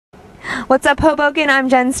What's up, Hoboken? I'm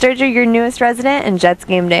Jenn Sterger, your newest resident and Jets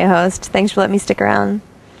game day host. Thanks for letting me stick around.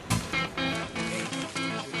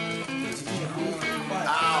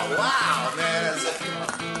 Oh, wow, man.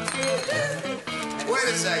 Wait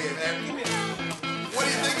a second, man. What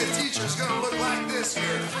do you think the teacher's going to look like this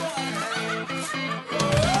year?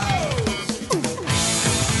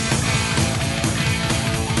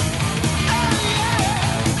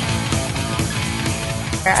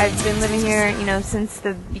 I've been living here, since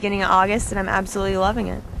the beginning of August, and I'm absolutely loving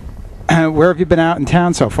it. Where have you been out in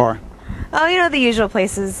town so far? Oh, the usual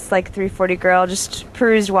places, like 340 Grill, just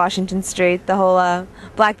perused Washington Street. The whole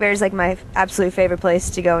Black Bear's like my absolute favorite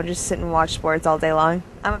place to go and just sit and watch sports all day long.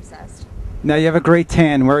 I'm obsessed. Now you have a great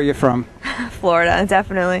tan. Where are you from? Florida,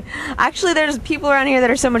 definitely. Actually, there's people around here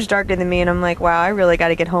that are so much darker than me, and I'm like, wow, I really got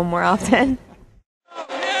to get home more often.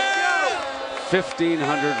 1,500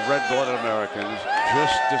 red-blooded Americans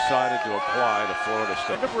just decided to apply to Florida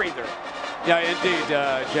State. The breather. Yeah, indeed,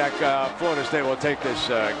 Jack. Florida State will take this,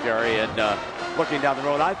 Gary, and looking down the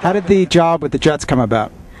road. How did the job with the Jets come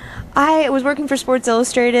about? I was working for Sports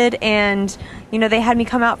Illustrated, and they had me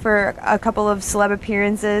come out for a couple of celeb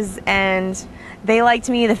appearances, and they liked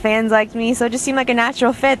me, the fans liked me, so it just seemed like a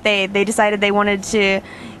natural fit. They decided they wanted to,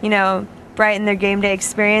 brighten their game day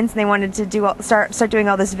experience, and they wanted to start doing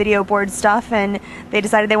all this video board stuff, and they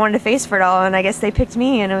decided they wanted a face for it all, and I guess they picked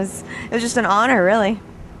me, and it was just an honor, really.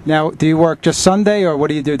 Now, do you work just Sunday, or what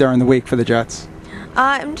do you do during the week for the Jets?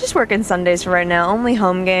 I'm just working Sundays for right now, only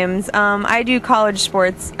home games. I do college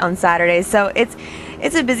sports on Saturdays, so it's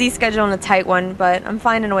a busy schedule and a tight one, but I'm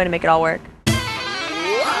finding a way to make it all work.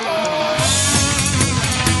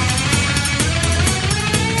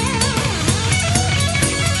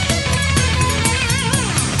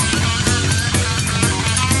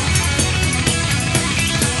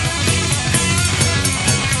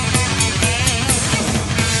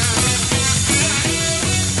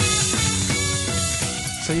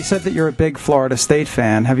 So you said that you're a big Florida State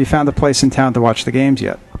fan. Have you found a place in town to watch the games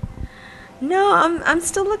yet? No, I'm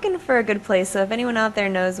still looking for a good place, so if anyone out there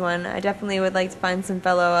knows one, I definitely would like to find some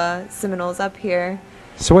fellow Seminoles up here.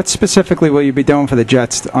 So what specifically will you be doing for the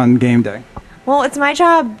Jets on game day? Well, it's my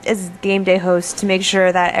job as game day host to make sure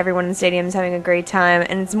that everyone in the stadium is having a great time,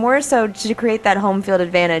 and it's more so to create that home field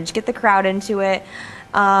advantage, get the crowd into it,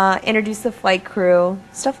 introduce the flight crew,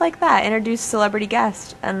 stuff like that, introduce celebrity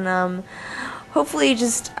guests, and hopefully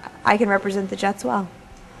just I can represent the Jets well.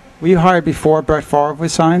 Were you hired before Brett Favre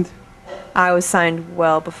was signed? I was signed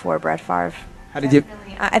well before Brett Favre. How did you?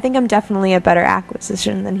 I think I'm definitely a better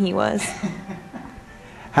acquisition than he was.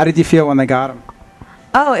 How did you feel when they got him?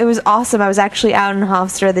 Oh, it was awesome. I was actually out in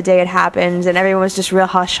Hofstra the day it happened, and everyone was just real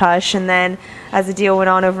hush-hush, and then as the deal went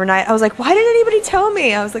on overnight, I was like, why didn't anybody tell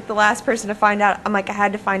me? I was like the last person to find out. I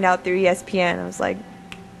had to find out through ESPN. I was like...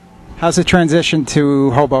 How's the transition to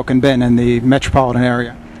Hoboken been in the metropolitan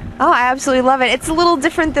area? Oh, I absolutely love it. It's a little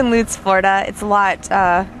different than Lutz, Florida. It's a lot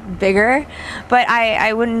bigger, but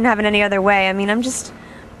I wouldn't have it any other way. I mean,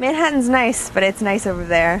 Manhattan's nice, but it's nice over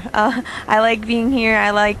there. I like being here. I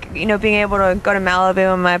like, being able to go to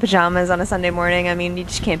Malibu in my pajamas on a Sunday morning. I mean, you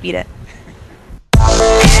just can't beat it.